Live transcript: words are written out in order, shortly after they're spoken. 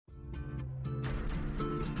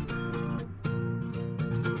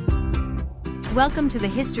Welcome to the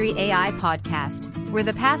History AI podcast, where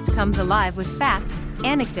the past comes alive with facts,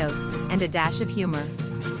 anecdotes, and a dash of humor.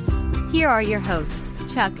 Here are your hosts,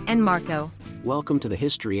 Chuck and Marco. Welcome to the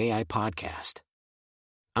History AI podcast.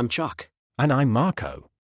 I'm Chuck. And I'm Marco.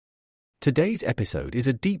 Today's episode is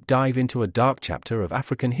a deep dive into a dark chapter of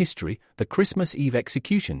African history, the Christmas Eve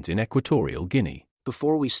executions in Equatorial Guinea.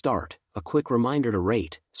 Before we start, a quick reminder to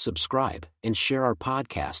rate, subscribe, and share our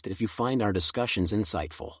podcast if you find our discussions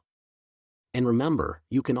insightful. And remember,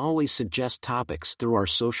 you can always suggest topics through our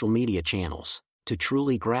social media channels. To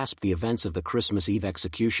truly grasp the events of the Christmas Eve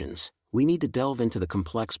executions, we need to delve into the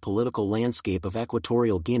complex political landscape of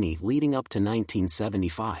Equatorial Guinea leading up to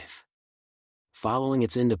 1975. Following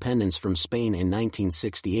its independence from Spain in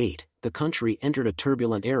 1968, the country entered a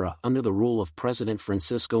turbulent era under the rule of President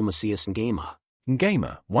Francisco Macias Nguema.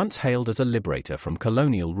 Nguema, once hailed as a liberator from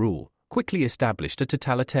colonial rule, quickly established a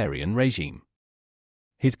totalitarian regime.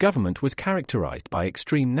 His government was characterized by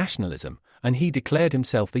extreme nationalism, and he declared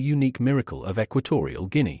himself the unique miracle of Equatorial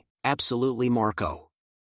Guinea. Absolutely, Marco.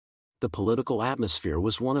 The political atmosphere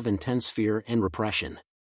was one of intense fear and repression.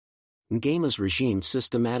 Nguema's regime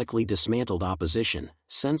systematically dismantled opposition,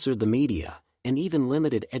 censored the media, and even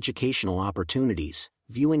limited educational opportunities,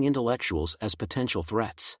 viewing intellectuals as potential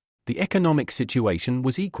threats. The economic situation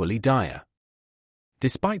was equally dire.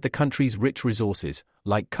 Despite the country's rich resources,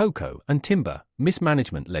 like cocoa and timber,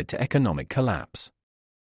 mismanagement led to economic collapse.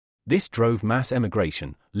 This drove mass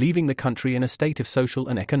emigration, leaving the country in a state of social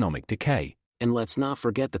and economic decay. And let's not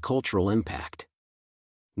forget the cultural impact.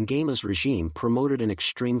 Nguema's regime promoted an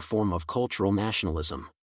extreme form of cultural nationalism.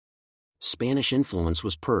 Spanish influence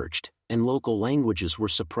was purged, and local languages were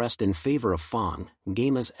suppressed in favor of Fang,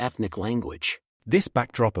 Nguema's ethnic language. This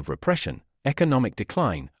backdrop of repression, economic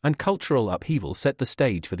decline, and cultural upheaval set the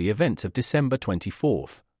stage for the events of December 24,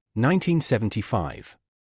 1975.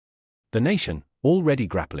 The nation, already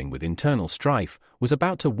grappling with internal strife, was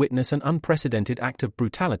about to witness an unprecedented act of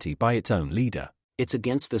brutality by its own leader. It's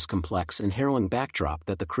against this complex and harrowing backdrop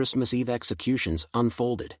that the Christmas Eve executions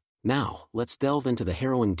unfolded. Now, let's delve into the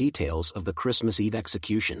harrowing details of the Christmas Eve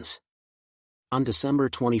executions. On December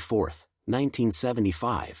 24,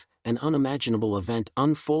 1975, an unimaginable event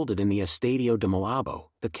unfolded in the Estadio de Malabo,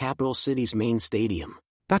 the capital city's main stadium.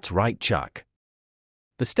 That's right, Chuck.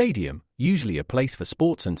 The stadium, usually a place for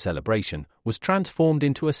sports and celebration, was transformed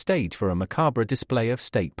into a stage for a macabre display of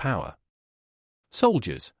state power.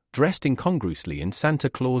 Soldiers, dressed incongruously in Santa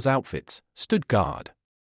Claus outfits, stood guard.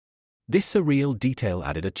 This surreal detail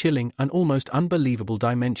added a chilling and almost unbelievable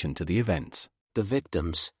dimension to the events. The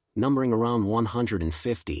victims, numbering around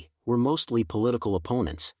 150, were mostly political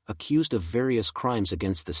opponents, accused of various crimes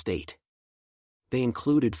against the state. They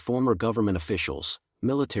included former government officials,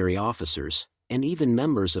 military officers, and even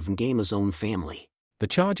members of Nguema's own family. The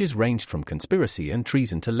charges ranged from conspiracy and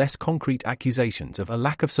treason to less concrete accusations of a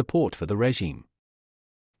lack of support for the regime.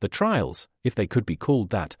 The trials, if they could be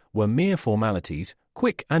called that, were mere formalities,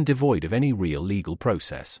 quick and devoid of any real legal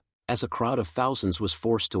process. As a crowd of thousands was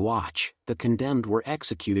forced to watch, the condemned were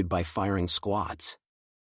executed by firing squads.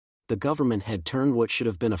 The government had turned what should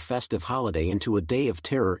have been a festive holiday into a day of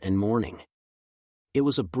terror and mourning. It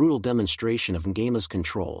was a brutal demonstration of Nguema's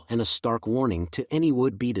control and a stark warning to any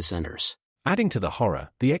would-be dissenters. Adding to the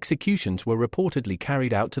horror, the executions were reportedly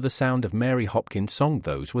carried out to the sound of Mary Hopkin's song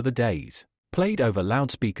 "Those Were the Days," played over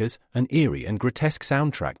loudspeakers, an eerie and grotesque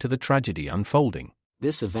soundtrack to the tragedy unfolding.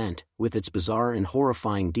 This event, with its bizarre and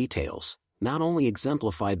horrifying details, not only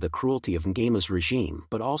exemplified the cruelty of Nguema's regime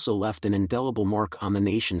but also left an indelible mark on the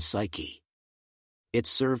nation's psyche. It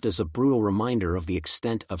served as a brutal reminder of the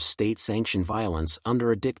extent of state-sanctioned violence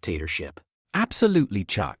under a dictatorship. Absolutely,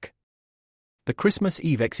 Chuck. The Christmas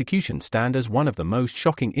Eve executions stand as one of the most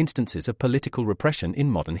shocking instances of political repression in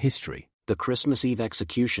modern history. The Christmas Eve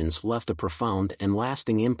executions left a profound and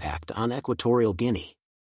lasting impact on Equatorial Guinea.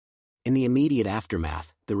 In the immediate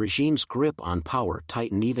aftermath, the regime's grip on power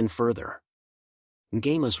tightened even further.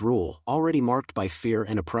 Nguema's rule, already marked by fear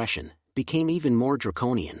and oppression, became even more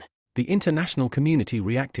draconian. The international community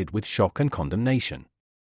reacted with shock and condemnation.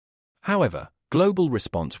 However, global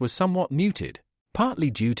response was somewhat muted, partly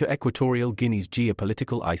due to Equatorial Guinea's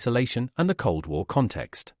geopolitical isolation and the Cold War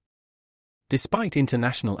context. Despite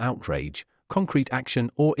international outrage, concrete action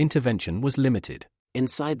or intervention was limited.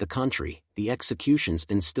 Inside the country, the executions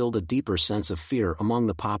instilled a deeper sense of fear among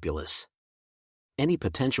the populace. Any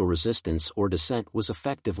potential resistance or dissent was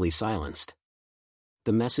effectively silenced.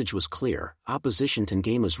 The message was clear: opposition to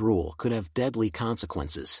Nguema's rule could have deadly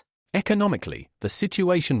consequences. Economically, the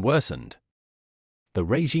situation worsened. The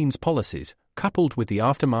regime's policies, coupled with the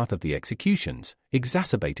aftermath of the executions,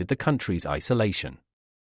 exacerbated the country's isolation.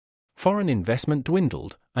 Foreign investment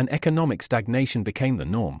dwindled, and economic stagnation became the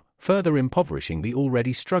norm, further impoverishing the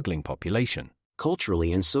already struggling population.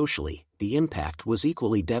 Culturally and socially, the impact was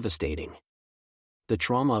equally devastating. The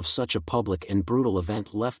trauma of such a public and brutal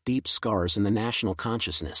event left deep scars in the national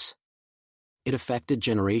consciousness. It affected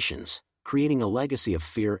generations, creating a legacy of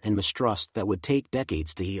fear and mistrust that would take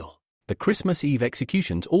decades to heal. The Christmas Eve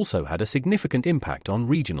executions also had a significant impact on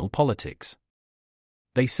regional politics.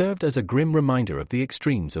 They served as a grim reminder of the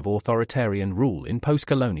extremes of authoritarian rule in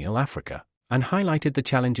post-colonial Africa, and highlighted the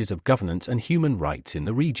challenges of governance and human rights in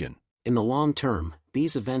the region. In the long term,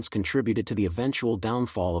 these events contributed to the eventual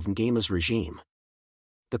downfall of Nguema's regime.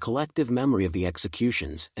 The collective memory of the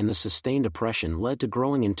executions and the sustained oppression led to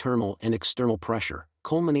growing internal and external pressure,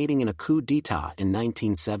 culminating in a coup d'etat in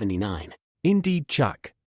 1979. Indeed,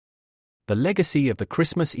 Chuck. The legacy of the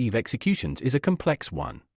Christmas Eve executions is a complex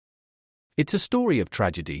one. It's a story of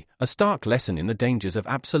tragedy, a stark lesson in the dangers of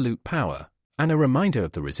absolute power, and a reminder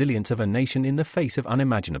of the resilience of a nation in the face of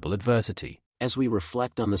unimaginable adversity. As we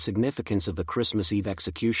reflect on the significance of the Christmas Eve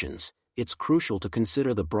executions, it's crucial to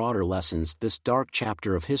consider the broader lessons this dark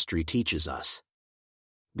chapter of history teaches us.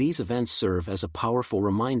 These events serve as a powerful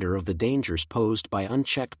reminder of the dangers posed by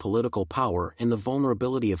unchecked political power and the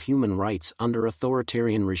vulnerability of human rights under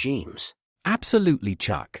authoritarian regimes. Absolutely,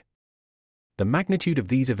 Chuck. The magnitude of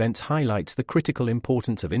these events highlights the critical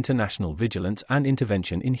importance of international vigilance and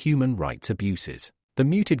intervention in human rights abuses. The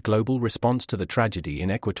muted global response to the tragedy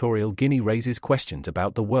in Equatorial Guinea raises questions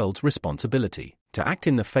about the world's responsibility to act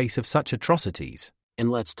in the face of such atrocities.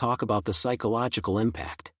 And let's talk about the psychological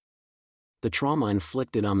impact. The trauma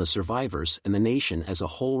inflicted on the survivors and the nation as a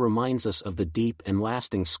whole reminds us of the deep and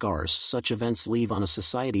lasting scars such events leave on a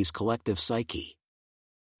society's collective psyche.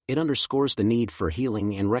 It underscores the need for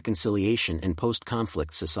healing and reconciliation in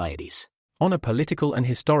post-conflict societies. On a political and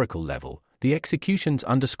historical level, the executions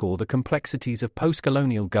underscore the complexities of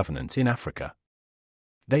post-colonial governance in Africa.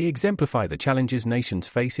 They exemplify the challenges nations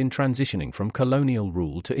face in transitioning from colonial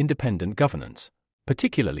rule to independent governance,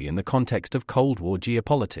 particularly in the context of Cold War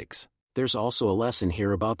geopolitics. There's also a lesson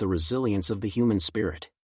here about the resilience of the human spirit.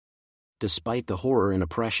 Despite the horror and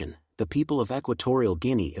oppression, the people of Equatorial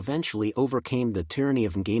Guinea eventually overcame the tyranny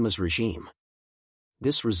of Nguema's regime.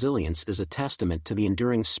 This resilience is a testament to the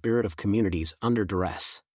enduring spirit of communities under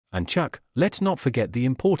duress. And Chuck, let's not forget the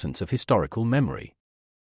importance of historical memory.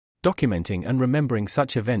 Documenting and remembering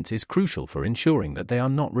such events is crucial for ensuring that they are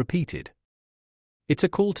not repeated. It's a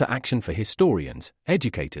call to action for historians,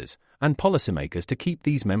 educators, and policymakers to keep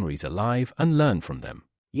these memories alive and learn from them.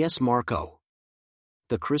 Yes, Marco.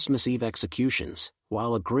 The Christmas Eve executions,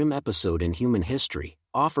 while a grim episode in human history,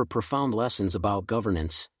 offer profound lessons about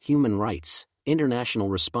governance, human rights, international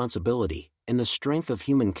responsibility, and the strength of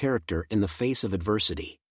human character in the face of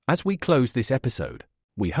adversity. As we close this episode,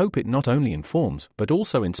 we hope it not only informs but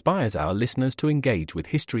also inspires our listeners to engage with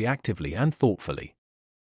history actively and thoughtfully.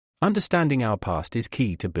 Understanding our past is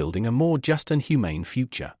key to building a more just and humane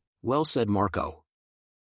future. Well said, Marco.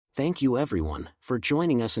 Thank you, everyone, for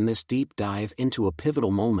joining us in this deep dive into a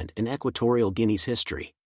pivotal moment in Equatorial Guinea's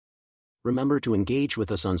history. Remember to engage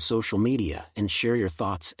with us on social media and share your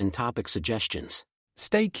thoughts and topic suggestions.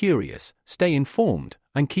 Stay curious, stay informed,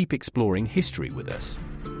 and keep exploring history with us.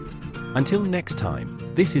 Until next time,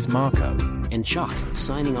 this is Marco and Chuck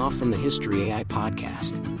signing off from the History AI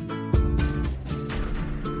podcast.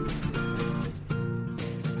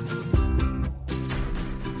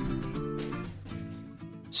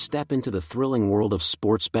 Step into the thrilling world of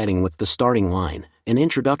sports betting with The Starting Line, an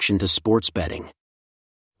introduction to sports betting.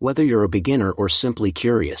 Whether you're a beginner or simply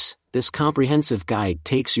curious, this comprehensive guide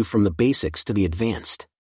takes you from the basics to the advanced.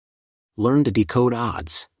 Learn to decode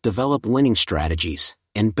odds, develop winning strategies,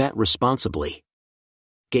 and bet responsibly.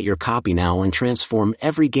 Get your copy now and transform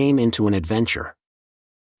every game into an adventure.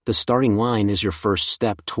 The Starting Line is your first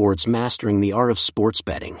step towards mastering the art of sports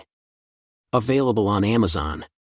betting. Available on Amazon.